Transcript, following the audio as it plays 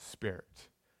Spirit.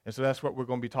 And so that's what we're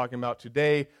going to be talking about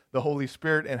today, the Holy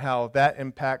Spirit and how that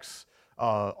impacts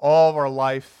all of our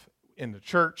life in the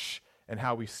church and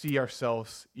how we see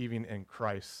ourselves even in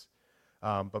Christ.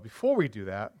 But before we do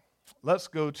that, let's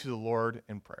go to the Lord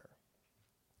in prayer.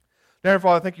 Dear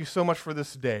Father, thank you so much for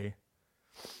this day,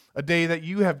 a day that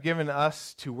you have given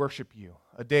us to worship you,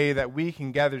 a day that we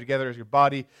can gather together as your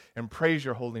body and praise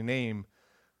your holy name.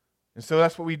 And so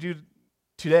that's what we do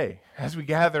today, as we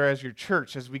gather as your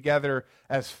church, as we gather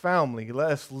as family.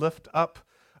 Let us lift up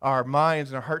our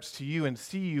minds and our hearts to you and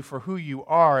see you for who you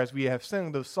are as we have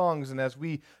sung those songs. And as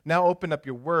we now open up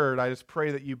your word, I just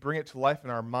pray that you bring it to life in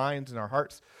our minds and our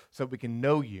hearts so that we can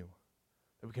know you,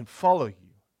 that we can follow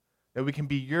you, that we can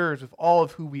be yours with all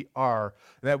of who we are,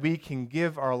 and that we can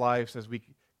give our lives as we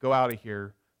go out of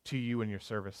here to you and your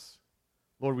service.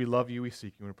 Lord, we love you, we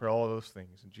seek you, and we pray all of those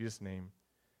things. In Jesus' name,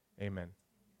 amen.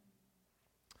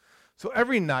 So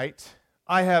every night,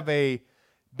 I have a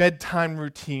bedtime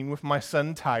routine with my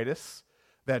son Titus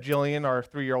that Jillian, our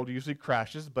 3-year-old, usually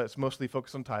crashes, but it's mostly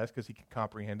focused on Titus because he can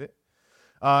comprehend it.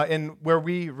 And where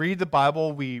we read the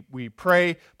Bible, we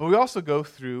pray, but we also go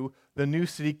through the New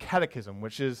City Catechism,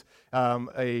 which is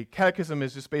a catechism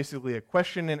is just basically a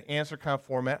question and answer kind of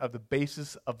format of the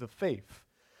basis of the faith.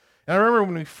 And I remember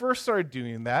when we first started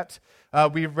doing that,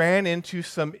 we ran into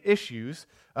some issues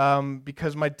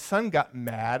because my son got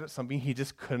mad at something he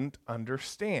just couldn't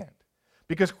understand.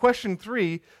 Because question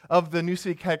 3 of the New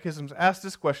City Catechisms asks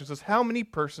this question, says, how many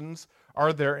persons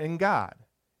are there in God?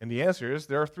 And the answer is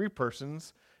there are 3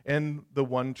 persons in the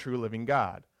one true living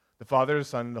God, the Father, the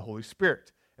Son, and the Holy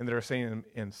Spirit. And they're saying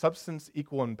in substance,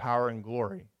 equal in power and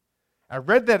glory. I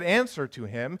read that answer to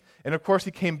him, and of course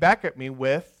he came back at me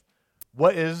with,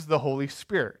 what is the Holy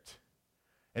Spirit?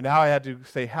 And now I had to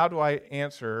say, how do I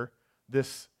answer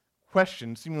this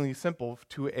question, seemingly simple,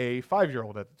 to a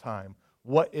 5-year-old at the time?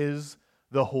 What is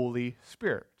the Holy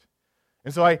Spirit?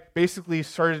 And so I basically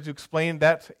started to explain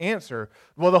that answer.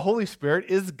 Well, the Holy Spirit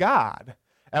is God.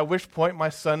 At which point my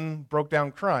son broke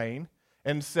down crying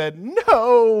and said,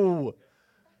 no,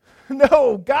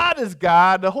 God is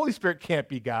God. The Holy Spirit can't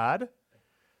be God.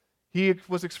 He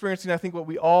was experiencing, I think, what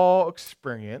we all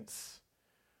experience,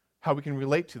 how we can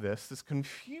relate to this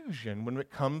confusion when it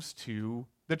comes to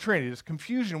the Trinity, this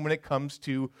confusion when it comes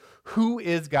to who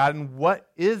is God and what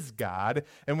is God.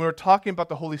 And when we're talking about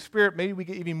the Holy Spirit, maybe we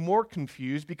get even more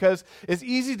confused because it's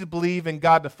easy to believe in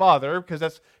God the Father, because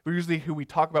that's usually who we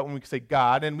talk about when we say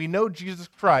God. And we know Jesus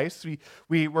Christ.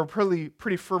 We're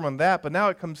pretty firm on that. But now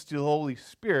it comes to the Holy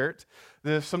Spirit.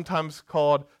 They're sometimes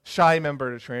called shy member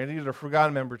of the Trinity, the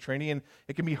forgotten member of the Trinity. And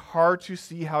it can be hard to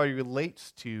see how he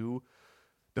relates to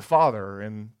the Father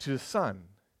and to the Son.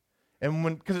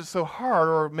 And because it's so hard,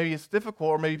 or maybe it's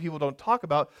difficult, or maybe people don't talk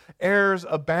about, errors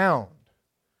abound.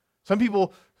 Some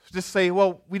people just say,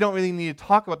 well, we don't really need to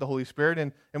talk about the Holy Spirit,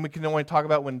 and we can only talk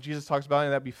about when Jesus talks about it,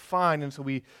 and that'd be fine. And so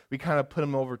we kind of put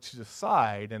him over to the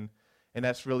side. And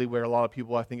that's really where a lot of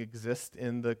people, I think, exist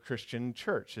in the Christian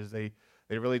church, is they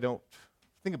really don't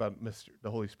think about the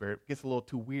Holy Spirit. It gets a little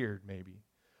too weird, maybe.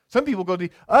 Some people go to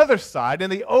the other side,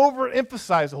 and they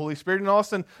overemphasize the Holy Spirit, and all of a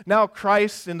sudden, now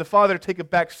Christ and the Father take a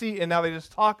back seat, and now they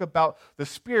just talk about the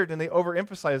Spirit, and they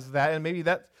overemphasize that, and maybe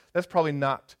that's probably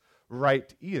not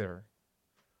right either.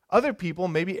 Other people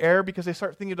maybe err because they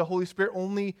start thinking of the Holy Spirit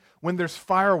only when there's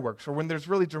fireworks, or when there's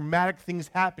really dramatic things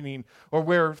happening, or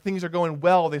where things are going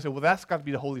well. They say, well, that's got to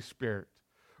be the Holy Spirit.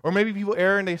 Or maybe people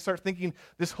err and they start thinking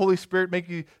this Holy Spirit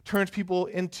maybe turns people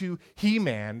into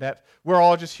He-Man, that we're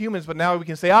all just humans, but now we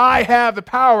can say, I have the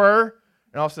power,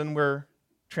 and all of a sudden we're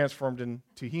transformed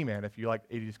into He-Man, if you like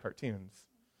 80s cartoons,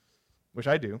 which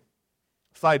I do.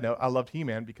 Side note, I loved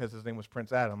He-Man because his name was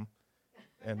Prince Adam,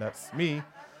 and that's me,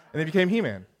 and he became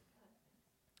He-Man.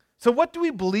 So what do we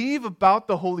believe about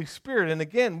the Holy Spirit? And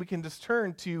again, we can just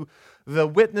turn to the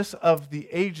witness of the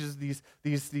ages,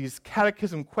 these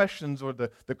catechism questions, or the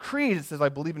creed. It says, I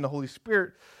believe in the Holy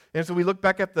Spirit. And so we look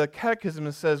back at the catechism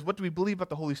and it says, what do we believe about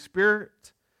the Holy Spirit?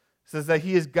 It says that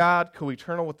he is God,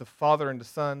 co-eternal with the Father and the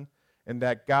Son, and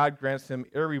that God grants him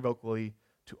irrevocably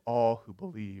to all who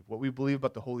believe. What we believe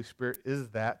about the Holy Spirit is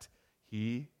that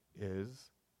he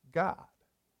is God.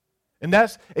 And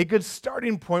that's a good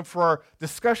starting point for our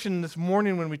discussion this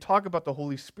morning when we talk about the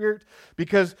Holy Spirit,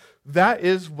 because that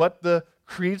is what the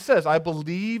Creed says. I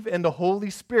believe in the Holy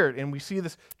Spirit. And we see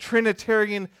this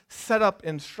Trinitarian setup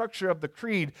and structure of the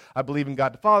Creed. I believe in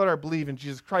God the Father. I believe in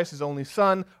Jesus Christ, his only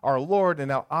Son, our Lord. And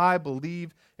now I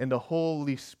believe in the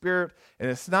Holy Spirit.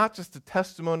 And it's not just a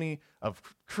testimony of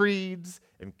creeds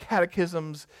and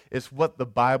catechisms. It's what the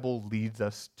Bible leads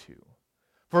us to.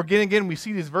 For again, we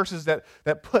see these verses that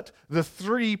put the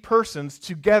three persons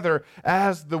together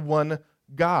as the one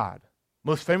God.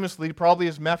 Most famously, probably,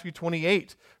 is Matthew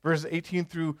 28, verses 18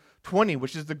 through 20,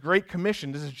 which is the Great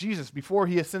Commission. This is Jesus before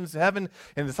he ascends to heaven,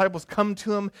 and the disciples come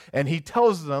to him, and he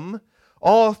tells them,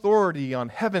 all authority on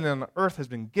heaven and on earth has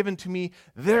been given to me.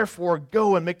 Therefore,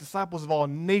 go and make disciples of all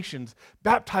nations,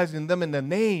 baptizing them in the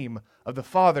name of the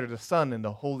Father, the Son, and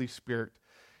the Holy Spirit,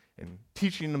 and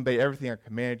teaching them to obey everything I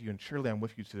commanded you, and surely I'm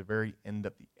with you to the very end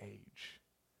of the age.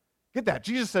 Get that.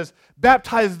 Jesus says,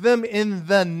 baptize them in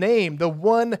the name, the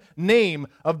one name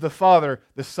of the Father,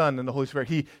 the Son, and the Holy Spirit.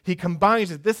 He combines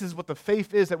it. This is what the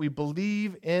faith is, that we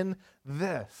believe in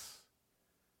this.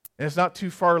 And it's not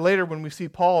too far later when we see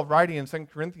Paul writing in 2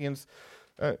 Corinthians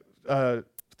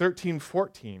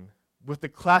 13:14 with the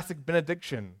classic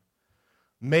benediction.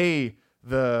 May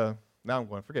the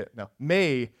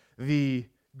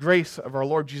grace of our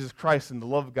Lord Jesus Christ and the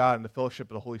love of God and the fellowship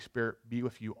of the Holy Spirit be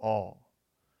with you all.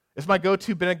 It's my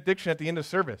go-to benediction at the end of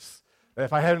service. That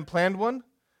if I haven't planned one,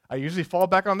 I usually fall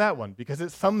back on that one because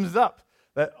it sums up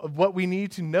what we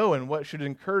need to know and what should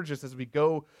encourage us as we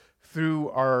go through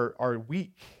our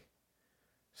week.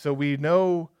 So we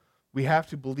know we have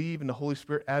to believe in the Holy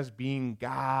Spirit as being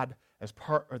God, as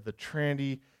part of the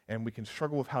Trinity, and we can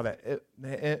struggle with how that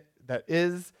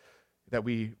is, that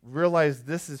we realize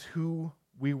this is who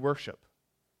we worship.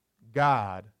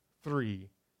 God, three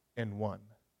in one.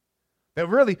 That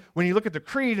really, when you look at the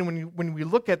creed and when we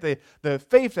look at the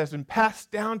faith that's been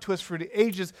passed down to us for the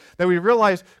ages, that we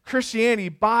realize Christianity,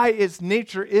 by its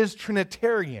nature, is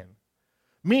Trinitarian.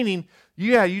 Meaning,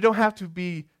 you don't have to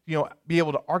be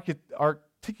able to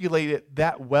articulate it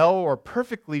that well or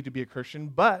perfectly to be a Christian,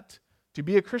 but to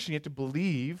be a Christian, you have to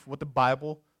believe what the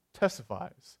Bible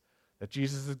testifies. That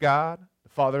Jesus is God, the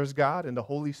Father is God, and the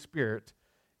Holy Spirit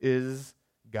is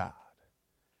God.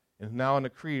 And now in the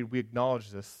creed, we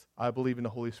acknowledge this. I believe in the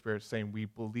Holy Spirit, saying we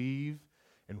believe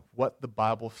in what the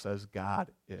Bible says God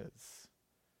is.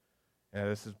 And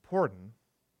this is important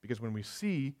because when we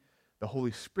see the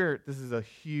Holy Spirit, this is a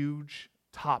huge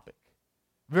topic.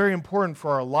 Very important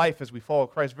for our life as we follow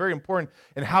Christ. Very important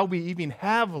in how we even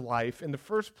have life in the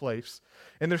first place.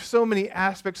 And there's so many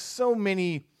aspects, so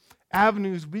many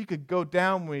avenues we could go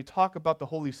down when we talk about the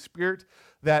Holy Spirit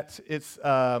that it's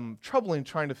troubling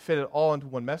trying to fit it all into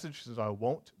one message, so I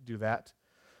won't do that.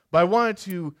 But I wanted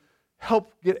to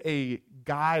help get a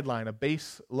guideline, a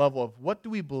base level of what do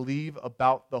we believe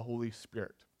about the Holy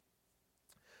Spirit.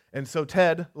 And so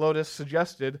Ted Lotus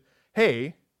suggested,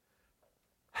 hey,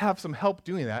 have some help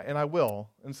doing that, and I will.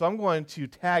 And so I'm going to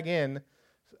tag in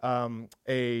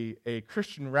a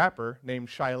Christian rapper named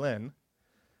Shylin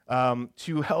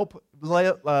to help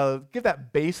give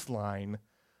that baseline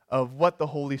of what the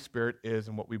Holy Spirit is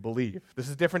and what we believe. This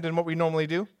is different than what we normally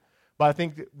do, but I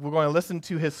think we're going to listen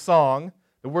to his song.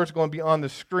 The words are going to be on the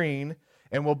screen,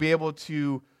 and we'll be able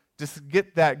to just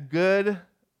get that good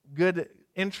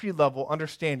entry-level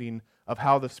understanding of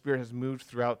how the Spirit has moved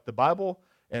throughout the Bible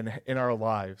and in our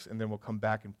lives, and then we'll come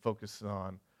back and focus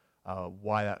on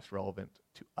why that's relevant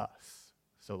to us.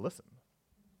 So listen.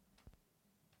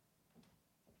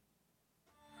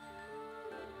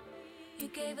 You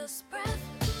gave us breath,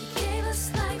 you gave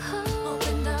us life,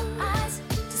 opened our eyes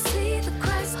to see the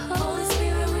Christ. Holy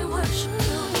Spirit, we worship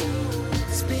you.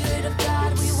 Spirit of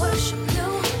God, we worship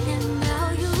you. And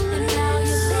now you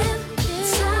live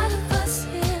inside of us.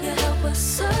 You help us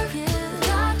serve the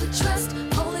God we trust.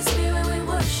 Holy Spirit, we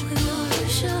worship you.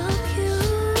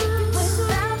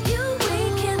 Without you, we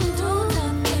can do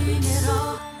nothing at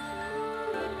all.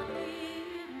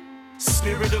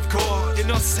 Spirit of God, in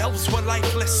ourselves we're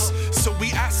lifeless. So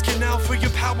we ask you now for your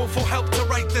powerful help to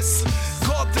write this.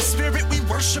 God the Spirit, we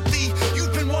worship thee.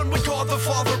 You've been one with God the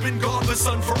Father and God the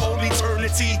Son for all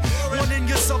eternity. One in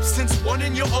your substance, one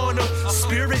in your honor.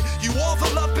 Spirit, you are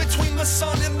the love between the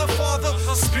Son and the Father.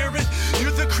 Spirit, you're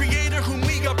the creator whom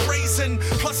we are praising.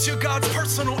 Plus you're God's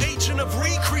personal agent of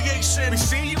recreation. We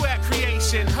see you at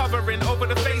creation, hovering over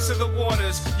the face of the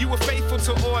waters. You were faithful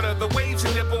to order the waves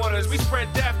and their borders. We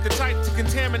spread death, the type to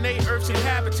contaminate Earth's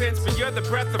inhabitants, but you're the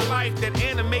breath of life that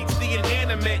animates the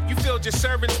inanimate. You filled your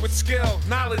servants with skill,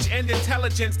 knowledge, and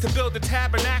intelligence to build a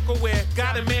tabernacle where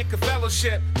God and man could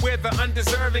fellowship, where the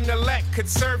undeserving elect could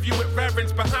serve you with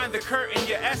reverence. Behind the curtain,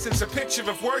 your essence, a picture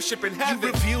of worship in heaven.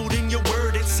 You revealed in your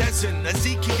word, it says in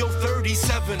Ezekiel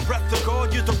 37, breath of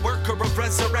God, you're the worker of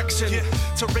resurrection. Yeah.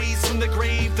 To raise from the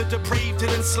grave the depraved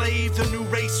and enslaved, a new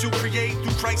race you create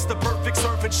through Christ, the perfect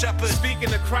servant shepherd.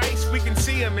 Speaking of Christ, we can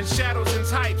see him in shadows and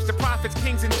types. The prophets,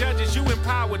 kings, and judges you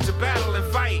empowered to battle and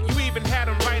fight. You even had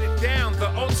them write it down the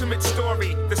ultimate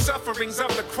story, the sufferings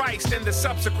of the Christ and the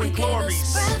subsequent You gave us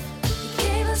glories. breath, you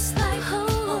gave us life,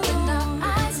 opened our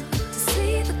eyes to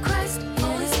see the Christ.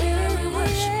 Holy Spirit, we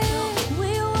worship you.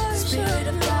 Spirit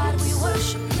of God, we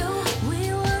worship you.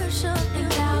 And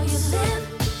now you live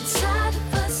inside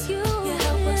of us. You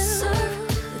help us serve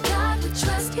the God we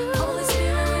trust. Holy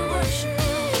Spirit, we worship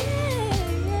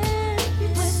you.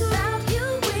 Without you,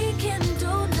 we can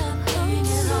do nothing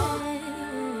at all.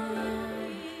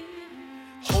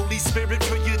 Holy Spirit,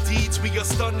 for your deeds we are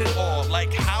stunned in awe.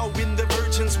 Like how in the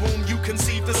Virgin's womb you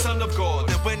conceived the Son of God.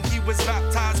 That when he was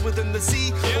baptized within the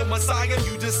sea, oh Messiah,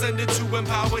 you descended to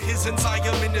empower his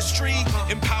entire ministry.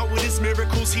 Empowered his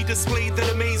miracles, he displayed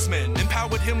that amazement.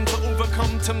 Empowered him to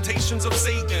overcome temptations of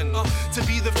Satan. To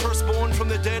be the firstborn from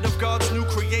the dead of God's new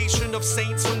creation. Of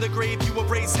saints from the grave, you will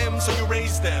raise him, so you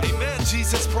raised them. Amen.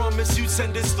 Jesus promised you'd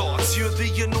send his thoughts. You're the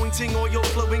anointing oil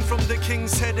flowing from the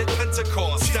king's head at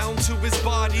Pentecost. Down to his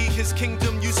body, his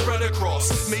kingdom you spread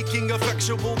across. Making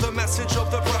effectual the message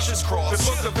of the precious cross.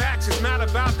 The book of Acts is not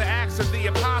about the acts of the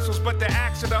apostles, but the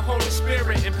acts of the Holy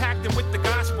Spirit impacting with the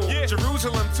gospel.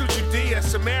 Jerusalem to Judea,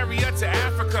 Samaria to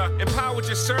Africa. Empowered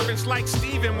your servants like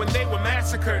Stephen when they were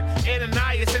massacred.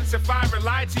 Ananias and Sapphira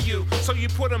lied to you, so you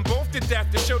put them both to death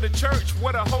to show the church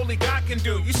what a holy God can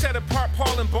do. You set apart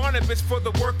Paul and Barnabas for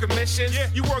the work of mission.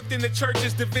 You worked in the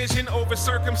church's division over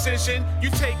circumcision. You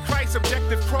take Christ's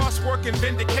objective cross work and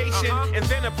vindication, and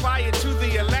then apply it to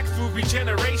the elect through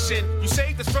regeneration. You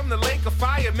saved us from the lake of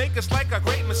fire, make us like our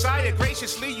great Messiah.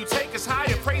 Graciously you take us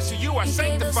higher, praise to you our You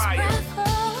gave us sanctifier.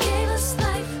 breath, you gave us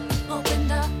life,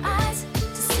 opened our eyes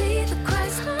to see the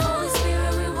Christ. Holy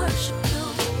Spirit, we worship you.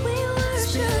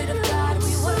 Spirit of God,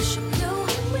 we worship you.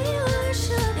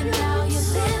 And now you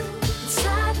live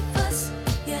inside of us.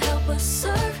 You help us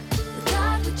serve the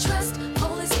God we trust.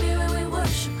 Holy Spirit, we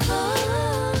worship you.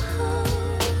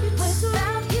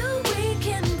 Without you, we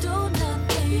can do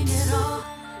nothing at all.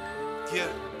 Yeah.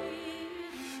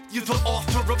 You're the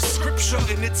author of scripture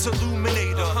and its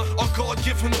illuminator. A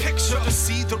God-given picture to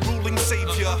see the ruling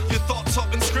savior. Your thoughts are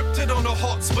inscripted on our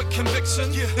hearts but conviction.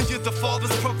 And you're the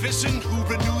Father's provision who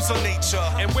renews our nature.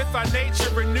 And with our nature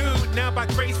renewed, now by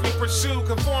grace we pursue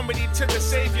conformity to the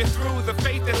Savior through the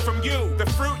faith that's from you. The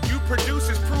fruit you produce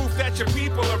is proof that your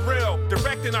people are real,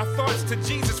 directing our thoughts to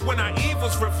Jesus when our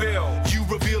evil's revealed. You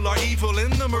reveal our evil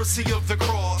in the mercy of the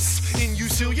cross. And you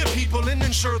seal your people and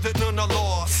ensure that none are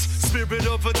lost. Spirit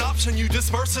of adoption, you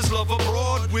disperse his love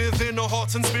abroad within our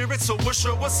hearts and spirits, so we're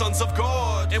sure we're sons of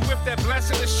God. And with that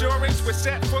blessed assurance, we're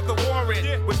set for the warrant.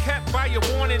 We're kept by your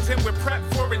warnings and we're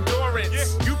prepped for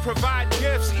endurance. You provide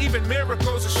gifts, even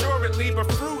miracles assuredly,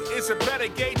 but fruit is a better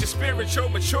gauge of spiritual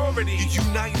maturity. You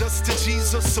unite us to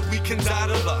Jesus so we can die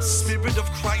to lust. Spirit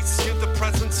of Christ, you're the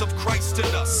presence of Christ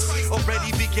in us.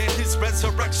 Already began his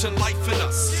resurrection life in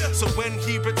us. So when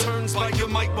he returns, by your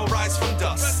might will rise from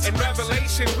dust. In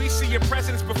Revelation, we see your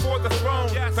presence before the throne.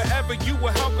 Forever you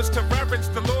will help us to reverence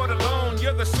the Lord alone.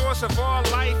 You're the source of all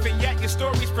life, and yet your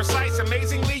story's precise.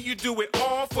 Amazingly, you do it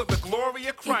all for the glory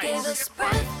of You gave Christ. us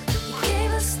breath, you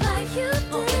gave us life, you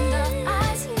opened our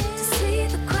eyes to see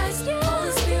the Christ.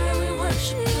 Holy Spirit, we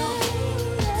worship you.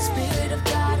 Spirit of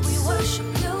God, we worship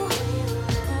you.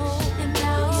 And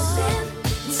now you live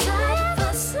inside of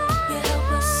us. You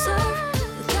help us serve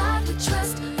the God we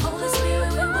trust. Holy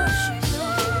Spirit, we worship you.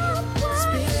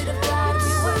 Spirit of God,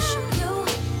 we worship you.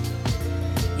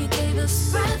 You gave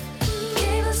us breath, you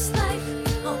gave us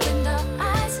life, opened our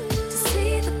eyes to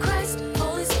see the Christ.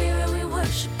 Holy Spirit, we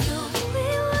worship you.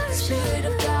 Spirit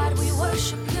of God, we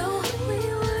worship you.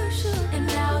 And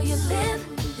now you live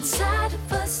inside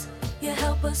of us. You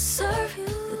help us serve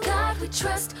the God we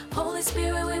trust. Holy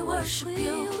Spirit, we worship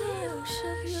you.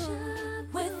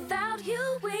 Without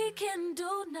you, we can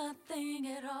do nothing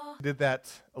at all. Did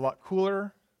that a lot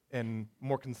cooler and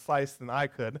more concise than I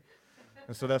could.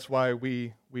 And so that's why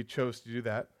we chose to do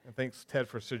that. And thanks, Ted,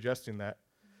 for suggesting that.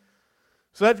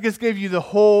 So that just gave you the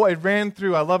whole, it ran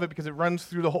through, I love it because it runs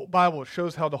through the whole Bible. It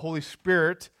shows how the Holy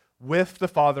Spirit with the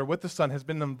Father, with the Son, has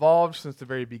been involved since the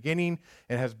very beginning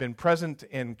and has been present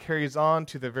and carries on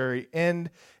to the very end.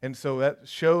 And so that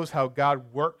shows how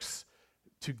God works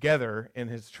together in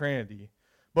his Trinity.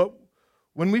 But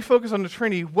when we focus on the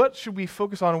Trinity, what should we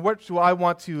focus on? What do I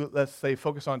want to, let's say,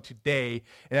 focus on today?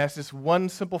 And that's just one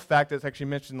simple fact that's actually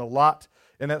mentioned a lot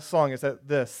in that song, is that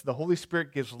the Holy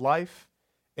Spirit gives life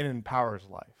and empowers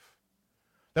life.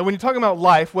 That when you're talking about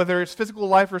life, whether it's physical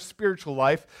life or spiritual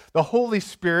life, the Holy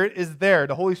Spirit is there.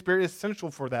 The Holy Spirit is essential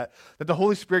for that. That the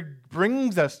Holy Spirit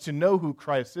brings us to know who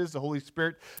Christ is. The Holy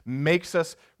Spirit makes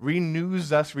us,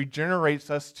 renews us, regenerates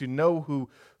us to know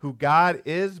who God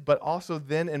is, but also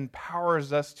then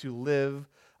empowers us to live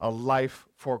a life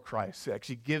for Christ. It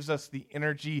actually gives us the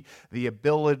energy, the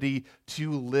ability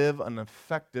to live an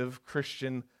effective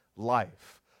Christian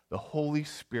life. The Holy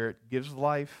Spirit gives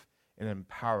life and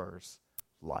empowers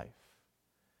life.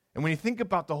 And when you think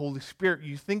about the Holy Spirit,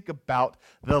 you think about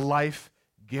the life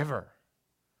giver.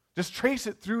 Just trace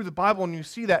it through the Bible and you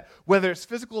see that whether it's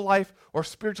physical life or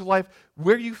spiritual life,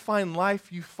 where you find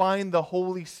life, you find the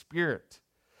Holy Spirit.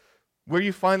 Where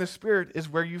you find the Spirit is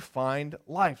where you find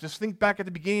life. Just think back at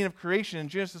the beginning of creation in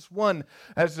Genesis 1,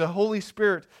 as the Holy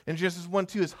Spirit in Genesis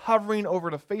 1:2 is hovering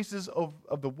over the faces of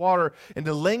the water, and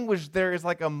the language there is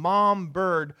like a mom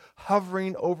bird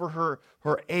hovering over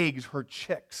her eggs, her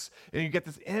chicks. And you get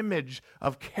this image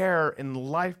of care and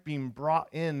life being brought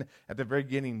in at the very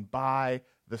beginning by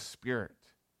the Spirit.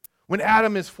 When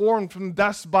Adam is formed from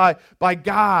dust by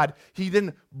God, he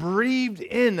then breathed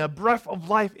in a breath of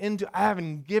life into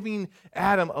Adam, giving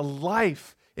Adam a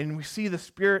life. And we see the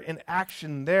Spirit in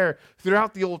action there.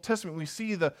 Throughout the Old Testament, we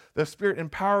see the Spirit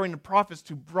empowering the prophets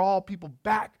to draw people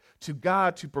back to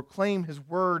God, to proclaim His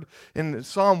word. In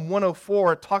Psalm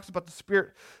 104, it talks about the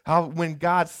Spirit, how when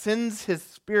God sends His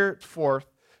Spirit forth,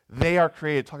 they are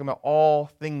created. Talking about all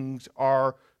things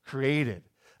are created.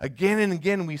 Again and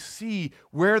again, we see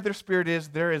where their Spirit is,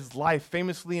 there is life.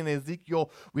 Famously in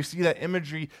Ezekiel, we see that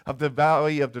imagery of the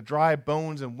valley of the dry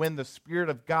bones, and when the Spirit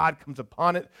of God comes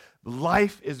upon it,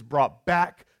 life is brought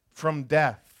back from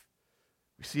death.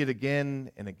 We see it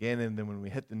again and again, and then when we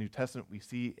hit the New Testament, we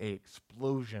see an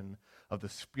explosion of the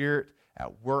Spirit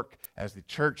at work as the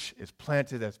church is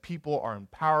planted, as people are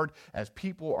empowered, as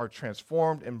people are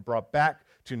transformed and brought back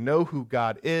to know who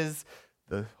God is.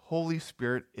 The Holy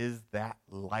Spirit is that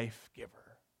life giver.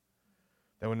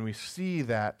 That when we see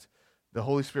that, the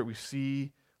Holy Spirit, we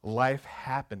see life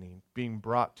happening, being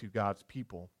brought to God's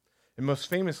people. And most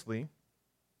famously,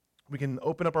 we can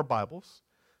open up our Bibles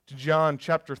to John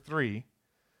chapter 3.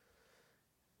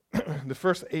 The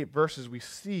first 8 verses we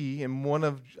see in one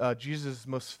of Jesus'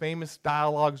 most famous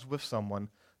dialogues with someone,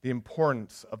 the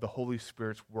importance of the Holy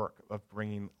Spirit's work of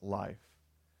bringing life.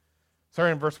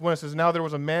 Starting in verse 1, it says, "Now there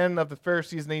was a man of the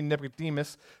Pharisees named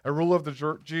Nicodemus, a ruler of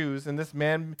the Jews, and this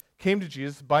man came to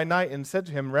Jesus by night and said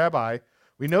to him, 'Rabbi,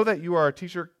 we know that you are a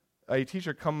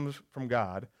teacher comes from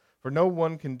God, for no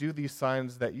one can do these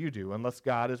signs that you do unless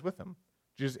God is with him.'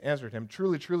 Jesus answered him,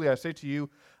 'Truly, truly, I say to you,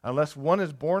 unless one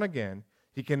is born again,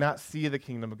 he cannot see the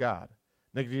kingdom of God.'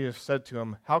 Nicodemus said to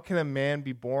him, 'How can a man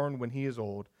be born when he is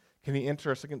old? Can he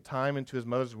enter a second time into his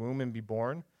mother's womb and be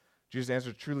born?' Jesus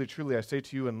answered, 'Truly, truly, I say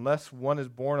to you, unless one is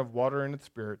born of water and the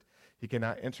Spirit, he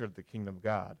cannot enter the kingdom of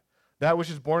God. That which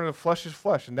is born of the flesh is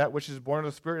flesh, and that which is born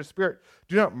of the Spirit is spirit.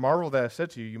 Do not marvel that I said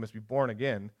to you, you must be born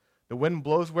again. The wind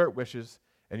blows where it wishes,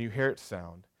 and you hear its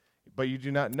sound, but you do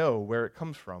not know where it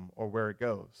comes from or where it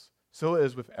goes. So it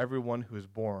is with everyone who is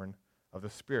born of the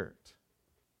Spirit.'"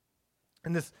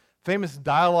 In this famous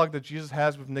dialogue that Jesus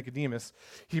has with Nicodemus,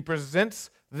 he presents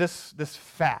this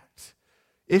fact.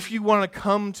 If you want to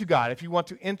come to God, if you want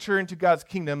to enter into God's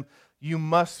kingdom, you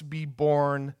must be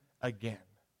born again.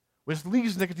 Which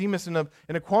leaves Nicodemus in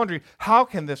a quandary. How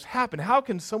can this happen? How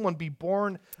can someone be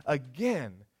born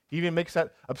again? He even makes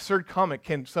that absurd comment,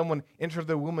 can someone enter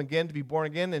the womb again to be born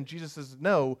again? And Jesus says,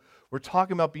 no, we're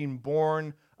talking about being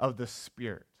born of the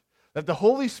Spirit. That the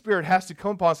Holy Spirit has to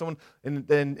come upon someone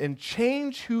and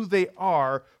change who they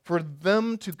are for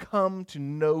them to come to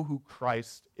know who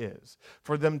Christ is,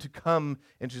 for them to come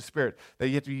into the Spirit. That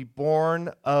you have to be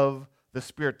born of the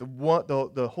Spirit.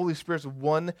 The Holy Spirit is the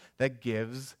one that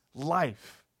gives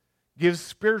life, gives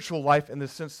spiritual life in the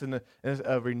sense in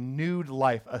a renewed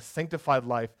life, a sanctified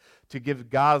life, to give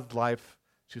God's life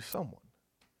to someone.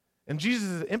 And Jesus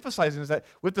is emphasizing is that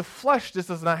with the flesh, this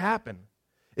does not happen.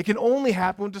 It can only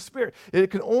happen with the Spirit. It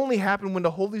can only happen when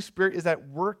the Holy Spirit is at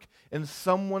work in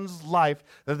someone's life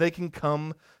that they can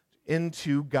come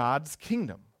into God's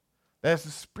kingdom. That's the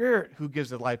Spirit who gives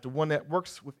the life, the one that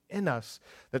works within us,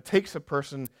 that takes a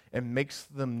person and makes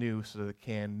them new so that they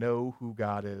can know who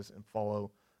God is and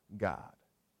follow God.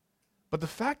 But the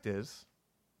fact is,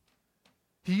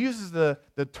 he uses the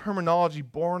terminology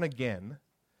born again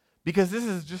because this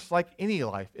is just like any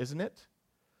life, isn't it?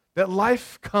 That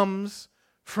life comes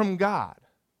from God.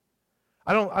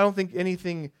 I don't think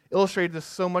anything illustrated this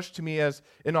so much to me as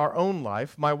in our own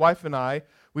life. My wife and I,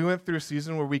 we went through a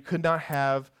season where we could not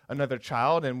have another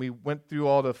child, and we went through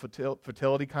all the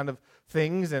fertility kind of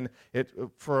things, and it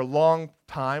for a long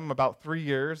time, about 3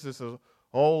 years, this is a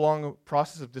whole long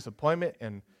process of disappointment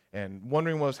and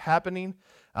wondering what was happening.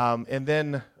 And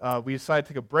then we decided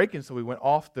to take a break, and so we went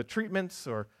off the treatments,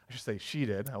 or I should say she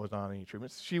did. I was not on any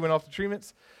treatments. She went off the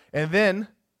treatments. And then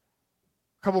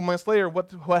a couple months later,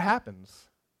 what happens?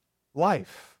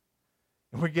 Life.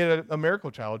 And we get a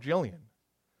miracle child, Jillian.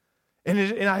 And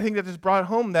I think that this brought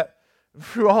home that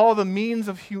through all the means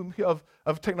of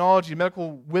technology,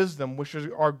 medical wisdom, which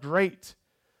are great,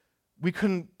 we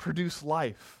couldn't produce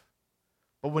life.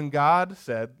 But when God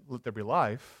said, let there be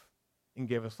life, and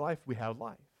gave us life, we have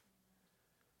life.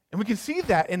 And we can see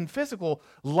that in physical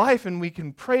life, and we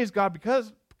can praise God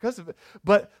because of it.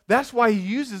 But that's why he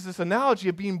uses this analogy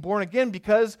of being born again,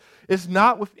 because it's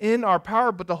not within our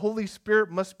power, but the Holy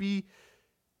Spirit must be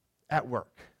at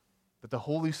work. That the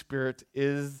Holy Spirit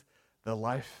is the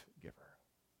life giver.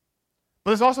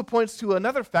 But this also points to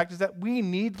another fact, is that we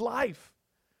need life.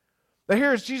 Now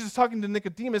here is Jesus talking to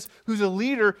Nicodemus, who's a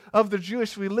leader of the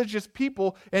Jewish religious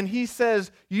people, and he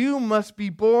says, you must be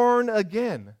born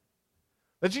again.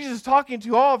 That Jesus is talking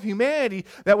to all of humanity,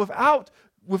 that without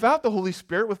the Holy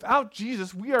Spirit, without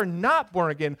Jesus, we are not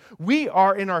born again. We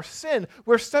are in our sin.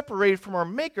 We're separated from our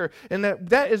Maker, and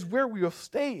that is where we will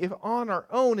stay if on our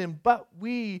own, but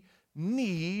we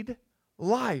need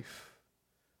life.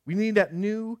 We need that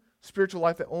new spiritual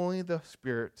life that only the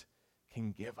Spirit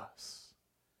can give us.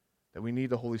 That we need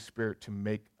the Holy Spirit to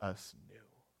make us new.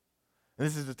 And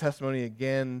this is a testimony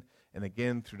again and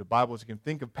again through the Bible. As you can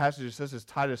think of passages such as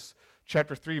Titus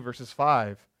chapter 3, verses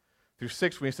 5 through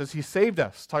 6, when he says he saved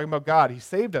us, talking about God. He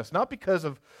saved us, not because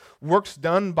of works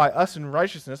done by us in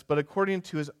righteousness, but according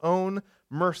to his own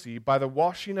mercy, by the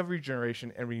washing of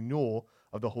regeneration and renewal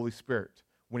of the Holy Spirit,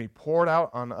 when he poured out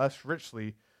on us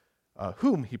richly,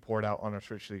 whom he poured out on us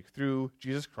richly through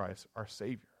Jesus Christ, our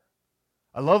Savior.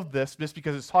 I love this just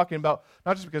because it's talking about,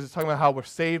 not just because it's talking about how we're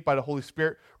saved by the Holy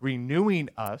Spirit renewing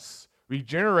us,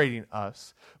 regenerating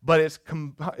us, but it's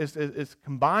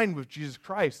combined with Jesus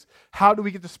Christ. How do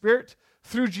we get the Spirit?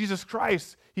 Through Jesus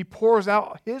Christ. He pours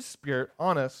out his Spirit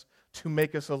on us to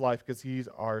make us alive because he's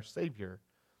our Savior.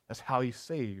 That's how he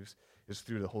saves, is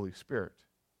through the Holy Spirit.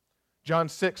 John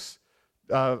 6,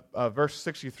 verse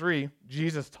 63,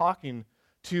 Jesus talking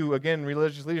to, again,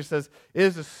 religious leaders says, it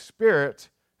is the Spirit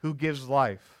who gives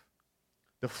life.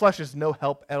 The flesh is no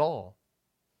help at all.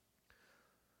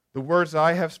 The words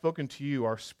I have spoken to you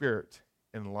are spirit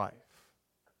and life.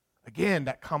 Again,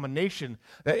 that combination,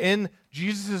 that in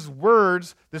Jesus'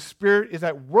 words, the Spirit is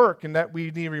at work, and that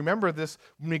we need to remember this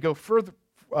when we go further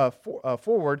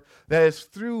forward, that it's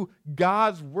through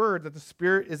God's word that the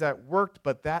Spirit is at work,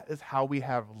 but that is how we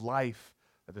have life,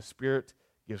 that the Spirit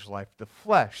gives life. The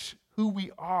flesh, who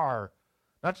we are,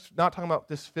 not talking about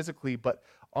this physically, but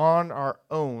on our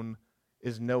own,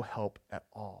 is no help at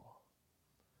all.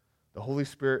 The Holy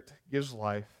Spirit gives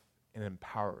life and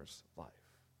empowers life.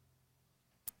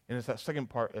 And it's that second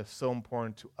part that's so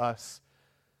important to us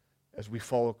as we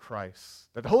follow Christ.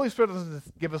 That the Holy Spirit doesn't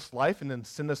just give us life and then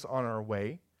send us on our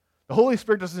way. The Holy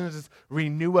Spirit doesn't just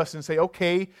renew us and say,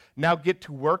 okay, now get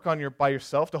to work by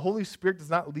yourself. The Holy Spirit does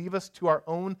not leave us to our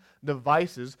own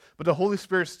devices, but the Holy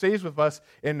Spirit stays with us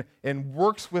and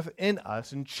works within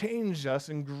us and changes us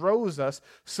and grows us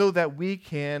so that we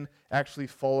can actually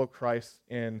follow Christ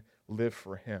and live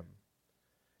for him.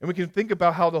 And we can think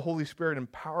about how the Holy Spirit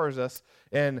empowers us,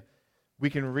 and we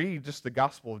can read just the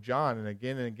Gospel of John, and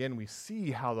again we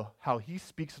see how he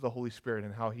speaks to the Holy Spirit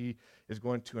and how he is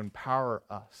going to empower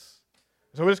us.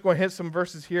 So we're just going to hit some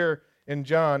verses here in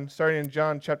John, starting in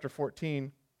John chapter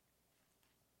 14.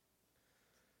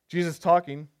 Jesus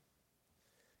talking,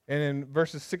 and in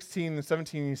verses 16 and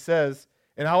 17 he says,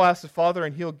 and I'll ask the Father,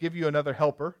 and he'll give you another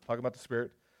helper, talking about the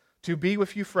Spirit, to be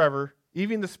with you forever,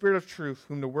 even the Spirit of truth,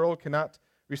 whom the world cannot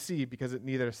receive because it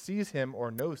neither sees him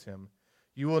or knows him.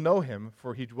 You will know him,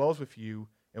 for he dwells with you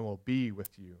and will be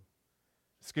with you.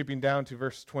 Skipping down to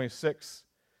verse 26,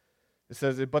 it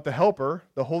says, but the Helper,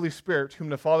 the Holy Spirit, whom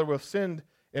the Father will send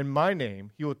in my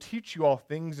name, he will teach you all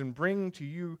things and bring to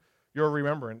you your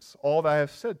remembrance all that I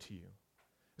have said to you.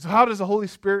 So how does the Holy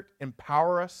Spirit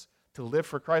empower us to live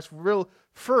for Christ?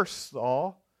 First of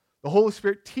all, the Holy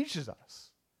Spirit teaches us.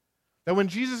 That when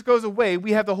Jesus goes away,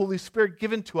 we have the Holy Spirit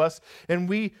given to us, and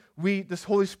this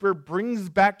Holy Spirit brings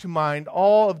back to mind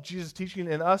all of Jesus'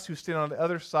 teaching, and us who stand on the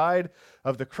other side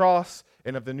of the cross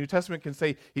and of the New Testament can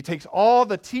say, he takes all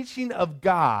the teaching of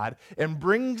God and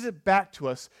brings it back to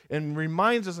us and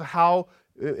reminds us of how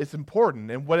it's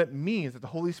important and what it means that the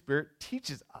Holy Spirit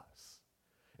teaches us.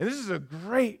 And this is a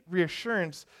great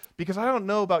reassurance because I don't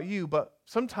know about you, but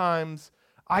sometimes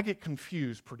I get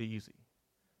confused pretty easy.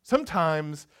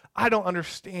 Sometimes I don't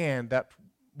understand that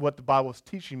what the Bible is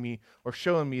teaching me or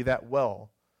showing me that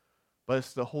well. But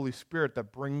it's the Holy Spirit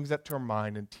that brings that to our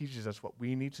mind and teaches us what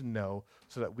we need to know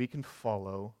so that we can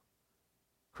follow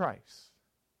Christ.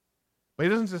 But he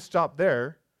doesn't just stop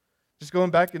there. Just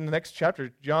going back in the next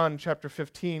chapter, John chapter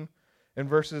 15 and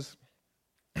verses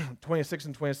 26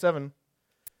 and 27,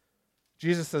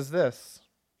 Jesus says this,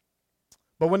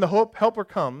 "But when the Helper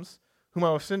comes, whom I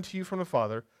will send to you from the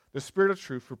Father, the Spirit of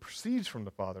truth who proceeds from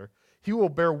the Father, he will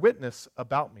bear witness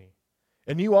about me.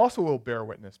 And you also will bear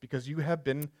witness because you have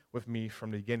been with me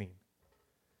from the beginning."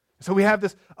 So we have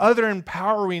this other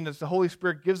empowering that the Holy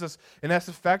Spirit gives us, and that's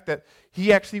the fact that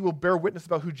he actually will bear witness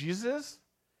about who Jesus is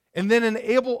and then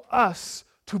enable us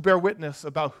to bear witness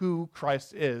about who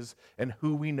Christ is and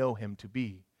who we know him to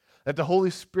be. That the Holy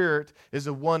Spirit is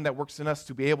the one that works in us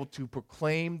to be able to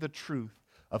proclaim the truth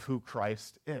of who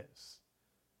Christ is.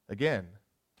 Again,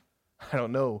 I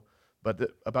don't know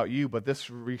about you, but this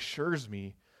reassures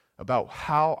me about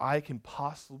how I can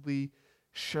possibly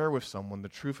share with someone the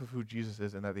truth of who Jesus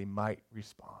is and that they might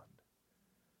respond.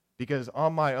 Because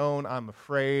on my own, I'm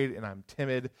afraid and I'm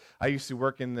timid. I used to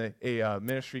work in a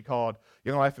ministry called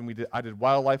Young Life, and I did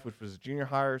Wildlife, which was junior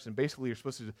hires, and basically you're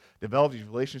supposed to develop these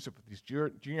relationships with these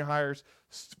junior hires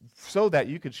so that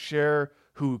you could share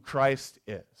who Christ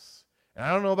is. And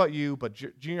I don't know about you, but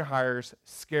junior hires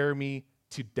scare me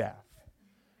to death.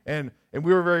 And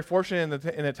we were very fortunate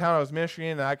in the town I was ministering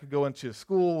in that I could go into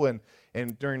school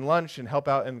and during lunch and help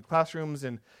out in classrooms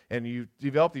and you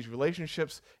develop these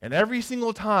relationships. And every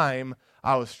single time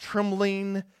I was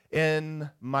trembling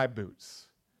in my boots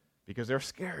because they're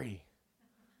scary.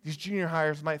 These junior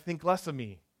hires might think less of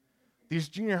me. These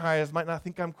junior hires might not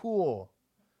think I'm cool.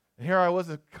 And here I was,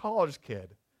 a college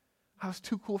kid. I was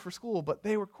too cool for school, but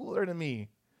they were cooler than me.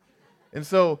 And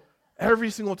so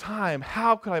every single time,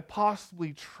 how could I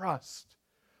possibly trust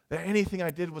that anything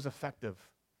I did was effective?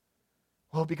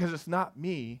 Well, because it's not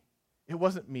me. It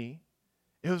wasn't me.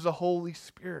 It was the Holy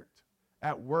Spirit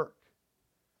at work.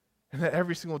 And that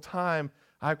every single time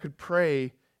I could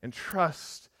pray and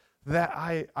trust that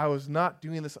I was not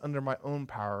doing this under my own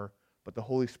power, but the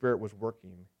Holy Spirit was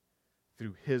working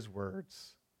through his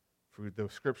words, through the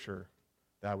scripture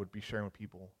that I would be sharing with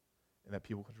people and that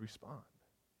people could respond.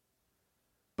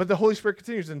 But the Holy Spirit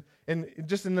continues, and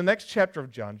just in the next chapter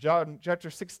of John chapter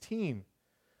 16,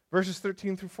 verses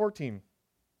 13 through 14,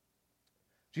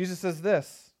 Jesus says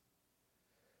this,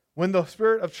 "When the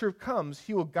Spirit of truth comes,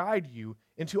 he will guide you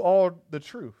into all the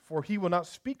truth, for he will not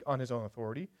speak on his own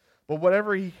authority, but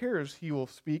whatever he hears he will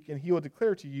speak, and he will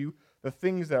declare to you the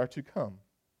things that are to come.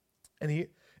 And he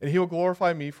will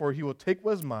glorify me, for he will take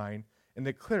what is mine and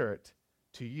declare it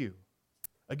to you."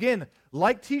 Again,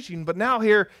 like teaching, but now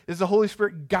here is the Holy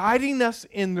Spirit guiding us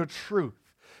in the truth.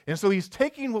 And so he's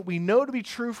taking what we know to be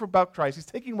true about Christ. He's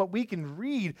taking what we can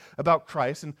read about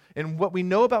Christ and what we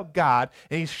know about God,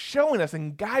 and he's showing us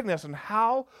and guiding us on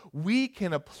how we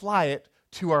can apply it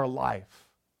to our life.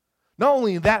 Not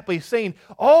only that, but he's saying,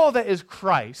 all that is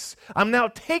Christ, I'm now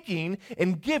taking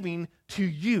and giving to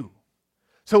you.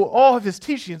 So all of his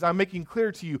teachings I'm making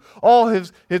clear to you. All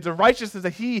the righteousness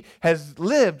that he has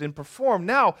lived and performed,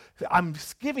 now I'm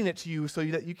giving it to you so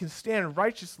that you can stand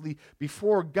righteously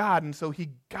before God. And so he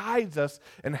guides us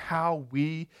in how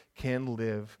we can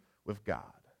live with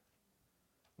God.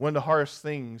 One of the hardest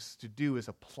things to do is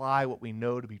apply what we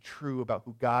know to be true about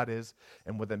who God is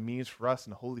and what that means for us.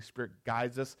 And the Holy Spirit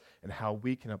guides us in how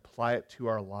we can apply it to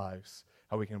our lives,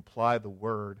 how we can apply the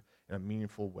word in a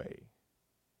meaningful way.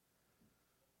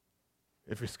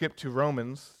 If we skip to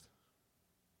Romans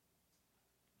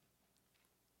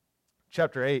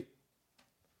chapter 8,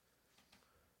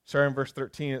 starting in verse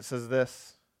 13, it says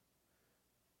this,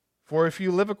 "For if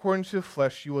you live according to the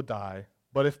flesh, you will die.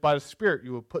 But if by the Spirit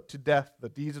you will put to death the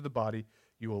deeds of the body,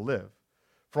 you will live.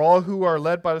 For all who are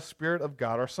led by the Spirit of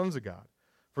God are sons of God.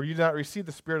 For you did not receive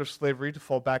the spirit of slavery to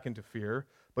fall back into fear,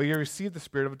 but you received the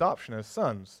spirit of adoption as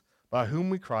sons, by whom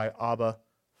we cry, Abba,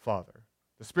 Father.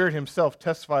 The Spirit himself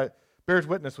bears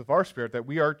witness with our spirit that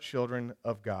we are children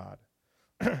of God."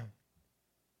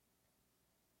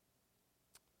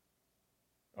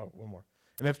 One more.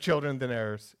 "And if children, then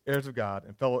heirs, heirs of God,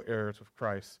 and fellow heirs with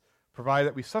Christ, provided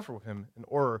that we suffer with him in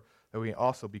order that we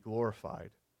also be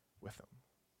glorified with him."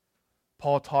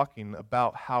 Paul talking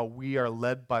about how we are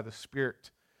led by the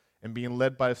Spirit and being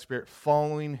led by the Spirit,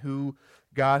 following who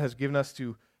God has given us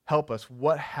to help us.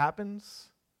 What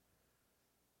happens?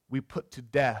 We put to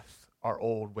death our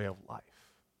old way of life.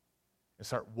 and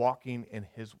start walking in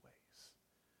his ways.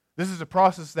 This is a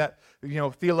process that,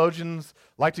 theologians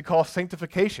like to call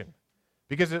sanctification,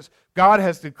 because God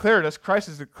has declared us, Christ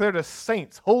has declared us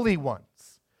saints, holy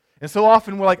ones. And so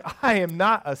often we're like, I am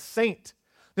not a saint.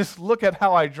 Just look at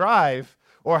how I drive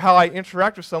or how I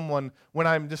interact with someone when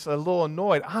I'm just a little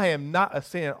annoyed. I am not a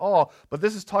saint at all. But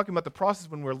this is talking about the process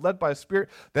when we're led by the Spirit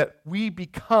that we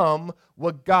become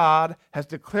what God has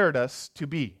declared us to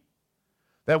be.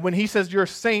 That when he says you're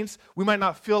saints, we might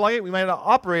not feel like it, we might not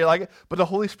operate like it, but the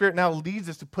Holy Spirit now leads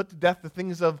us to put to death the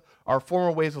things of our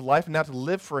former ways of life and now to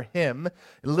live for him,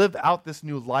 and live out this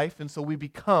new life, and so we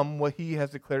become what he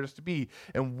has declared us to be.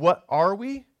 And what are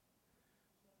we?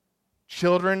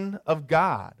 Children of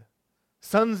God,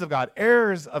 sons of God,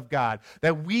 heirs of God,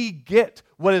 that we get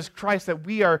what is Christ, that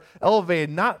we are elevated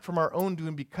not from our own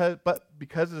doing, but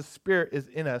because the Spirit is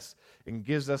in us and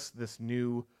gives us this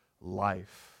new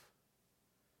life.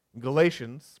 In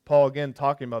Galatians, Paul again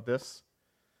talking about this,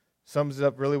 sums it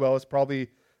up really well. It's probably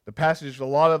the passage a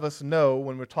lot of us know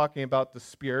when we're talking about the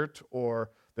Spirit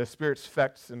or the Spirit's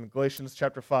effects. In Galatians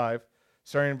chapter 5,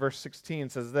 starting in verse 16,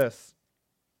 says this,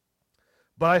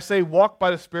 "But I say, walk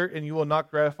by the Spirit, and you will not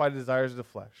gratify the desires of the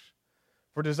flesh.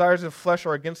 For desires of the flesh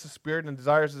are against the Spirit, and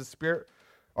desires of the Spirit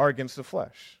are against the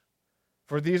flesh.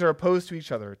 For these are opposed to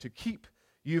each other, to keep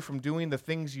you from doing the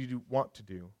things you do want to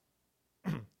do.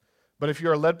 But if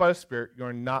you are led by the Spirit, you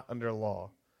are not under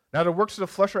law. Now the works of the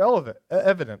flesh are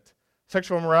evident: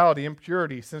 sexual immorality,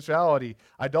 impurity, sensuality,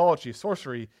 idolatry,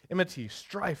 sorcery, enmity,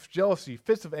 strife, jealousy,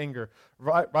 fits of anger,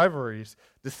 rivalries,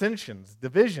 dissensions,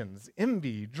 divisions,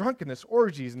 envy, drunkenness,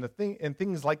 orgies, and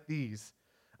things like these.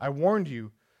 I warn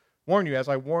you, as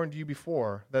I warned you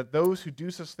before, that those who do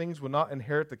such things will not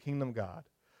inherit the kingdom of God.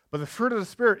 But the fruit of the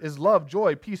Spirit is love,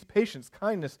 joy, peace, patience,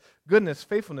 kindness, goodness,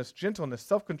 faithfulness, gentleness,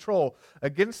 self-control.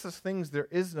 Against such things there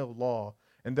is no law.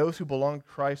 And those who belong to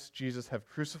Christ Jesus have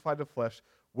crucified the flesh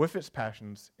with its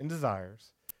passions and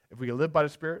desires. If we live by the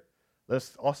Spirit, let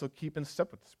us also keep in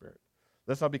step with the Spirit.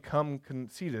 Let us not become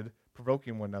conceited,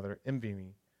 provoking one another,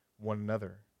 envying one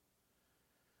another."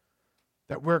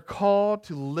 That we're called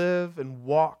to live and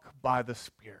walk by the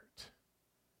Spirit.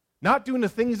 Not doing the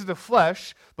things of the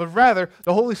flesh, but rather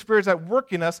the Holy Spirit is at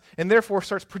work in us and therefore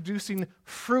starts producing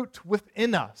fruit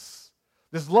within us.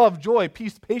 This love, joy,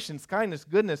 peace, patience, kindness,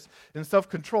 goodness, and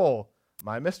self-control.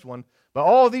 I missed one. But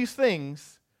all of these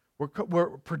things were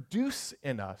produced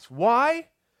in us. Why?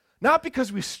 Not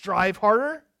because we strive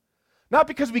harder. Not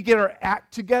because we get our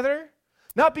act together.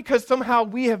 Not because somehow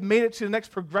we have made it to the next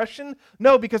progression.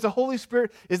 No, because the Holy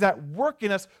Spirit is at work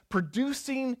in us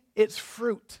producing its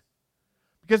fruit.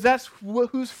 Because that's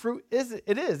whose fruit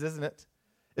it is, isn't it?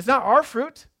 It's not our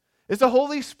fruit. It's the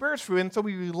Holy Spirit's fruit. And so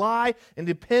we rely and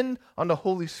depend on the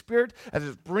Holy Spirit as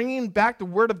it's bringing back the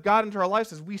Word of God into our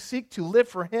lives as we seek to live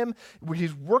for Him, where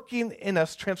He's working in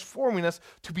us, transforming us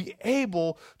to be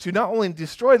able to not only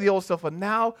destroy the old self, but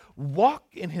now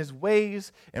walk in His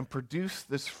ways and produce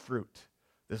this fruit,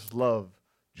 this love,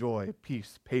 joy,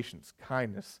 peace, patience,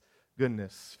 kindness,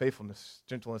 goodness, faithfulness,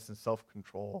 gentleness, and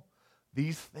self-control.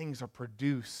 These things are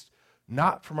produced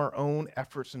not from our own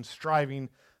efforts and striving,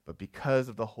 but because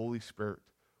of the Holy Spirit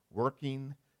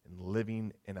working and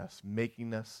living in us,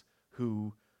 making us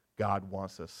who God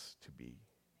wants us to be.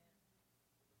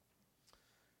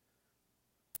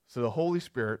 So the Holy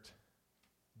Spirit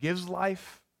gives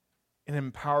life and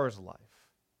empowers life.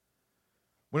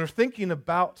 When we're thinking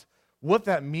about what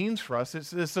that means for us,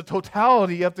 it's the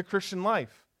totality of the Christian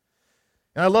life.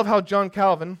 And I love how John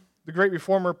Calvin, the great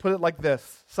reformer, put it like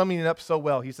this, summing it up so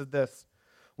well. He said this: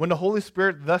 "When the Holy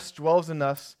Spirit thus dwells in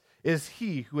us, it is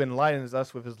He who enlightens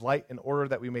us with His light in order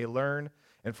that we may learn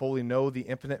and fully know the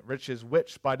infinite riches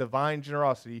which, by divine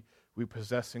generosity, we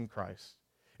possess in Christ.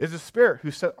 It is the Spirit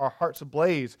who set our hearts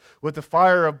ablaze with the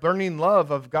fire of burning love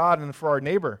of God and for our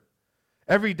neighbor.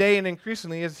 Every day and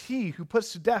increasingly is He who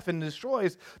puts to death and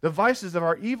destroys the vices of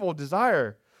our evil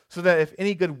desire, so that if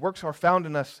any good works are found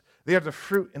in us, they are the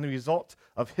fruit and the result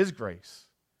of His grace.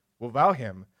 Without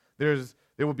Him, there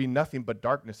will be nothing but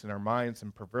darkness in our minds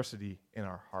and perversity in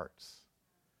our hearts."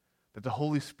 That the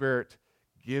Holy Spirit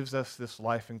gives us this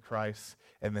life in Christ,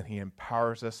 and then He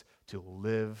empowers us to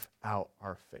live out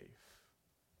our faith.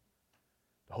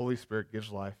 The Holy Spirit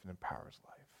gives life and empowers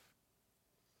life.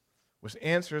 Which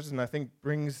answers, and I think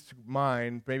brings to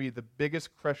mind maybe the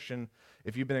biggest question,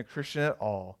 if you've been a Christian at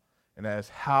all, and that is,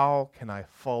 how can I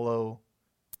follow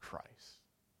Christ?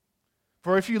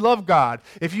 For if you love God,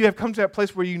 if you have come to that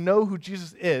place where you know who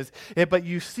Jesus is, but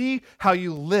you see how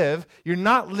you live, you're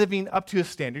not living up to his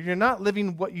standard. You're not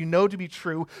living what you know to be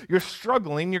true. You're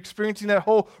struggling. You're experiencing that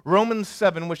whole Romans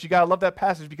 7, which you got to love that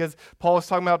passage because Paul is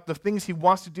talking about the things he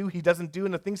wants to do, he doesn't do,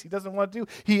 and the things he doesn't want to do,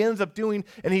 he ends up doing,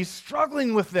 and he's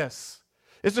struggling with this.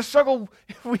 It's a struggle,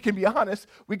 if we can be honest,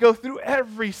 we go through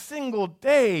every single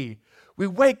day. We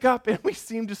wake up and we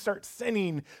seem to start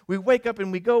sinning. We wake up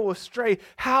and we go astray.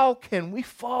 How can we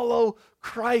follow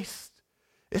Christ?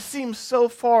 It seems so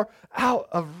far out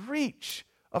of reach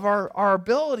of our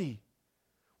ability.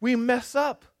 We mess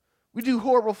up. We do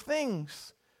horrible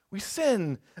things. We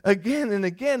sin again and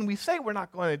again. We say we're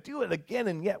not going to do it again,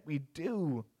 and yet we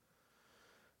do.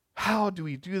 How do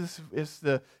we do this? It's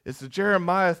the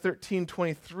Jeremiah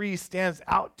 13:23 stands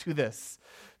out to this.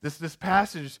 This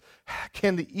passage,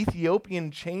 can the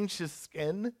Ethiopian change his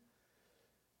skin?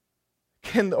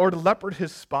 Or the leopard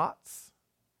his spots?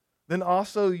 Then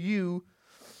also you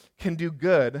can do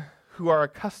good who are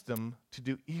accustomed to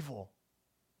do evil.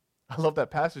 I love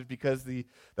that passage because the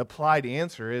applied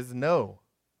answer is no.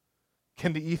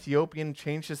 Can the Ethiopian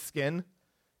change his skin?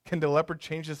 Can the leopard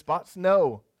change his spots?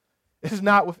 No. It is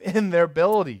not within their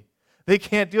ability. They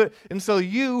can't do it. And so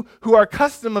you who are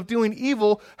accustomed of doing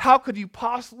evil, how could you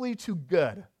possibly do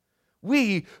good?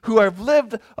 We who have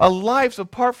lived a lives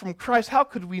apart from Christ, how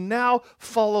could we now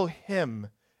follow him?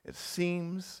 It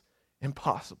seems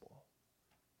impossible.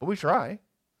 But we try.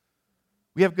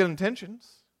 We have good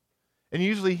intentions. And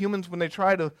usually humans, when they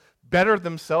try to better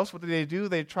themselves, what do?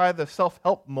 They try the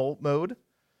self-help mode.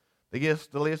 They get us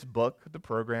the latest book, the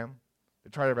program.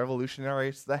 They try to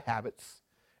revolutionize the habits.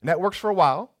 And that works for a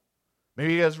while.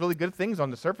 Maybe he has really good things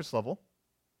on the surface level.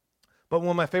 But one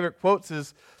of my favorite quotes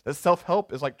is that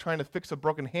self-help is like trying to fix a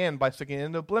broken hand by sticking it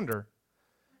into a blender.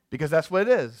 Because that's what it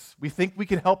is. We think we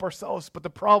can help ourselves, but the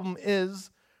problem is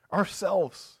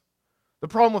ourselves. The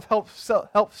problem with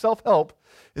self-help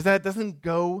is that it doesn't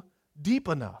go deep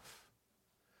enough.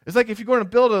 It's like if you're going to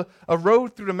build a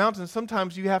road through the mountains,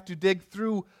 sometimes you have to dig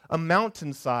through a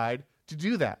mountainside to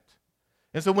do that.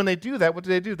 And so when they do that, what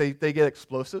do? They get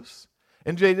explosives.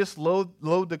 And do they just load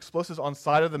the explosives on the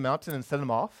side of the mountain and set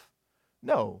them off?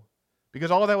 No,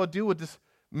 because all that would do would just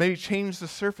maybe change the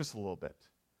surface a little bit.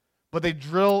 But they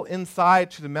drill inside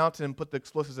to the mountain and put the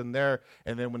explosives in there,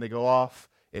 and then when they go off,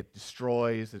 it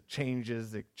destroys, it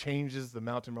changes the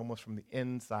mountain almost from the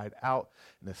inside out.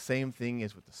 And the same thing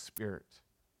is what the Spirit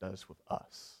does with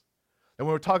us. And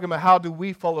when we're talking about how do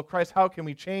we follow Christ, how can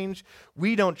we change?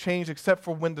 We don't change except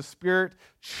for when the Spirit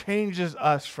changes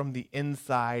us from the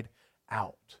inside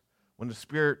out. When the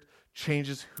Spirit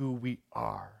changes who we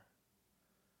are.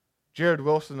 Jared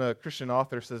Wilson, a Christian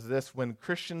author, says this: when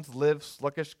Christians live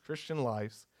sluggish Christian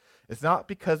lives, it's not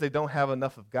because they don't have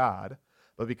enough of God,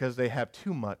 but because they have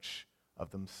too much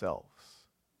of themselves.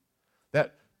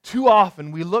 That too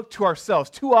often we look to ourselves,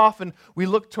 too often we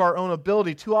look to our own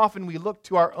ability, too often we look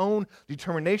to our own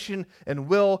determination and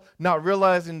will, not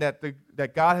realizing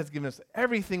that God has given us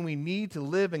everything we need to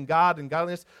live in God and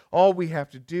godliness. All we have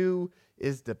to do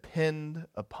is depend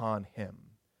upon him,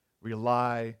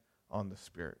 rely on the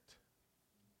Spirit.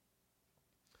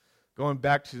 Going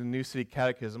back to the New City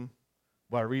Catechism,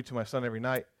 what I read to my son every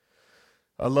night,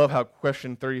 I love how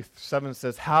question 37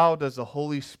 says, how does the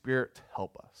Holy Spirit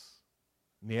help us?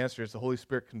 And the answer is the Holy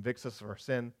Spirit convicts us of our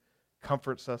sin,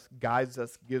 comforts us, guides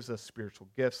us, gives us spiritual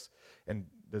gifts and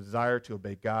the desire to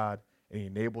obey God, and he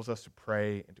enables us to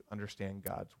pray and to understand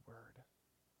God's word.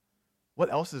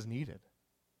 What else is needed?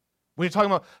 When you're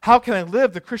talking about how can I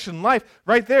live the Christian life,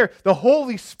 right there, the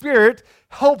Holy Spirit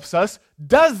helps us,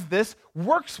 does this,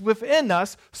 works within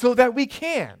us so that we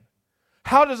can.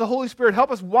 How does the Holy Spirit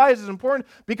help us? Why is it important?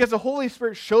 Because the Holy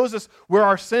Spirit shows us where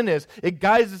our sin is. It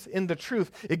guides us in the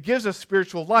truth. It gives us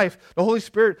spiritual life. The Holy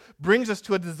Spirit brings us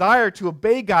to a desire to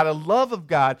obey God, a love of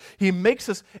God. He makes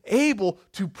us able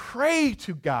to pray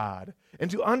to God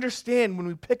and to understand when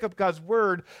we pick up God's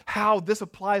word how this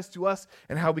applies to us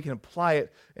and how we can apply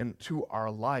it into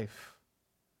our life.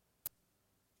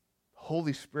 The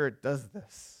Holy Spirit does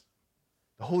this.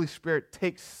 The Holy Spirit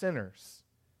takes sinners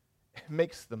and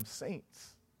makes them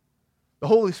saints. The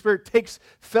Holy Spirit takes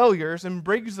failures and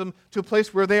brings them to a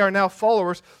place where they are now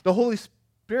followers. The Holy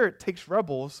Spirit takes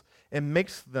rebels and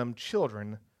makes them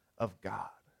children of God.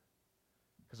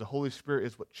 Because the Holy Spirit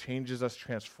is what changes us,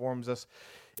 transforms us,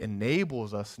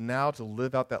 enables us now to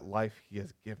live out that life he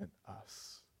has given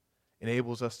us.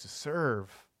 Enables us to serve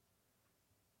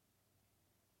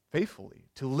faithfully,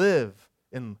 to live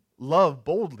and love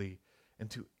boldly, and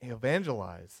to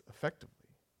evangelize effectively.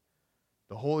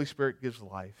 The Holy Spirit gives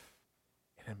life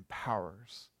and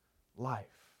empowers life.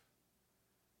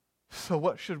 So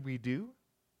what should we do?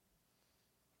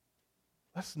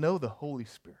 Let's know the Holy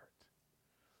Spirit.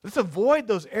 Let's avoid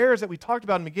those errors that we talked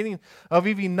about in the beginning of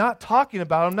even not talking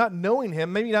about him, not knowing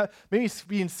him, maybe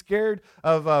being scared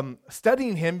of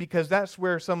studying him because that's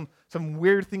where some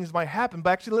weird things might happen.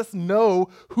 But actually, let's know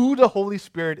who the Holy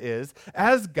Spirit is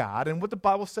as God and what the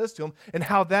Bible says to him and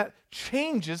how that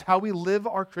changes how we live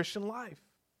our Christian life.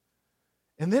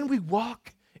 And then we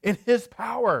walk in his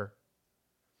power.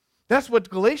 That's what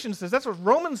Galatians says. That's what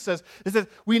Romans says, is that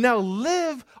we now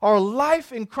live our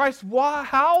life in Christ. Why?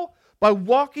 How? By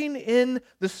walking in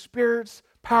the Spirit's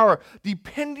power,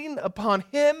 depending upon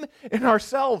him and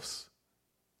ourselves,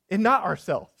 and not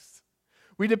ourselves.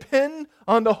 We depend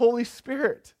on the Holy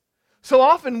Spirit. So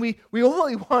often we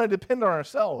only want to depend on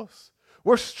ourselves.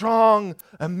 We're strong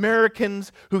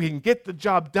Americans who can get the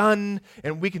job done,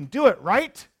 and we can do it,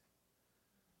 right?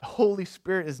 The Holy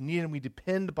Spirit is needed, and we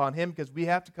depend upon him because we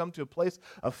have to come to a place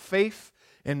of faith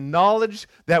and knowledge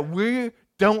that we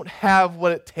don't have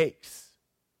what it takes.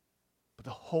 But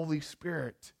the Holy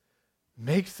Spirit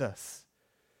makes us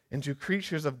into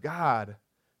creatures of God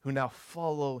who now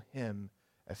follow him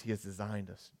as he has designed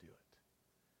us to do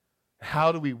it.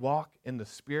 How do we walk in the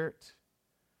Spirit?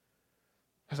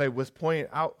 As I was pointing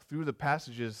out through the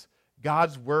passages,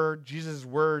 God's word, Jesus'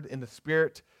 word, and the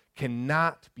Spirit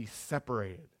cannot be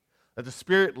separated. That the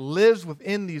Spirit lives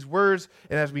within these words,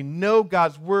 and as we know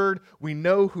God's word, we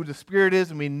know who the Spirit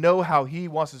is, and we know how he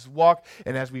wants us to walk.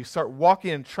 And as we start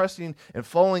walking and trusting and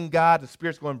following God, the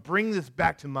Spirit's going to bring this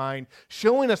back to mind,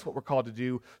 showing us what we're called to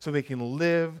do so we can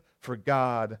live for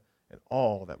God in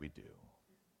all that we do.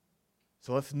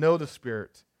 So let's know the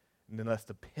Spirit, and then let's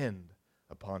depend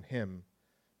upon him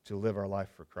to live our life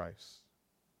for Christ.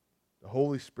 The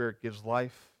Holy Spirit gives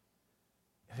life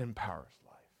and empowers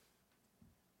life.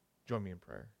 Join me in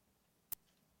prayer.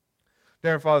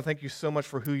 Dear Father, thank you so much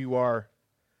for who you are.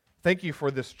 Thank you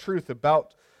for this truth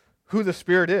about who the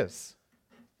Spirit is.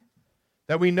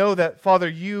 That we know that, Father,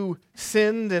 you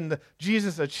sinned and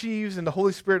Jesus achieves and the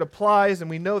Holy Spirit applies, and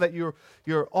we know that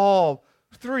you're all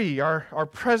three are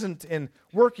present in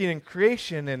working in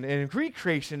creation and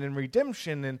recreation and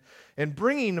redemption and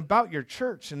bringing about your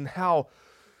church, and how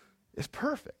it's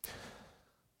perfect.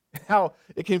 How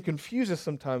it can confuse us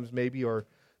sometimes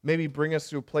maybe bring us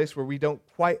to a place where we don't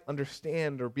quite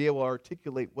understand or be able to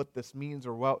articulate what this means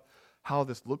or how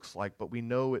this looks like, but we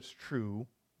know it's true,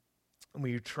 and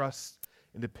we trust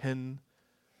and depend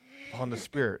on the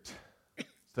Spirit so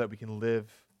that we can live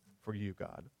for you,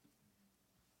 God.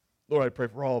 Lord, I pray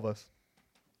for all of us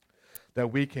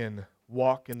that we can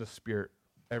walk in the Spirit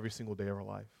every single day of our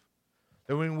life.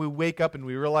 That when we wake up and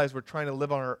we realize we're trying to live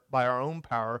by our own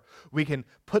power, we can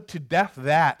put to death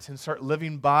that and start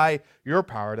living by your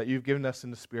power that you've given us in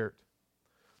the Spirit.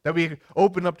 That we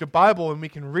open up the Bible and we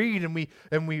can read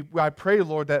I pray,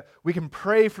 Lord, that we can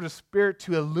pray for the Spirit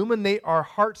to illuminate our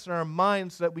hearts and our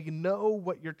minds so that we can know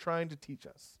what you're trying to teach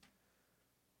us.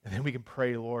 And then we can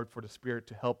pray, Lord, for the Spirit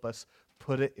to help us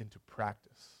put it into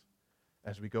practice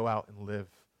as we go out and live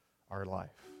our life.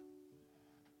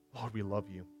 Lord, we love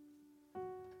you.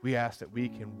 We ask that we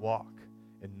can walk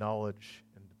in knowledge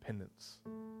and dependence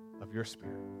of your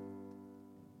Spirit.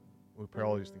 We pray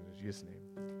all these things in Jesus'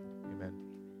 name.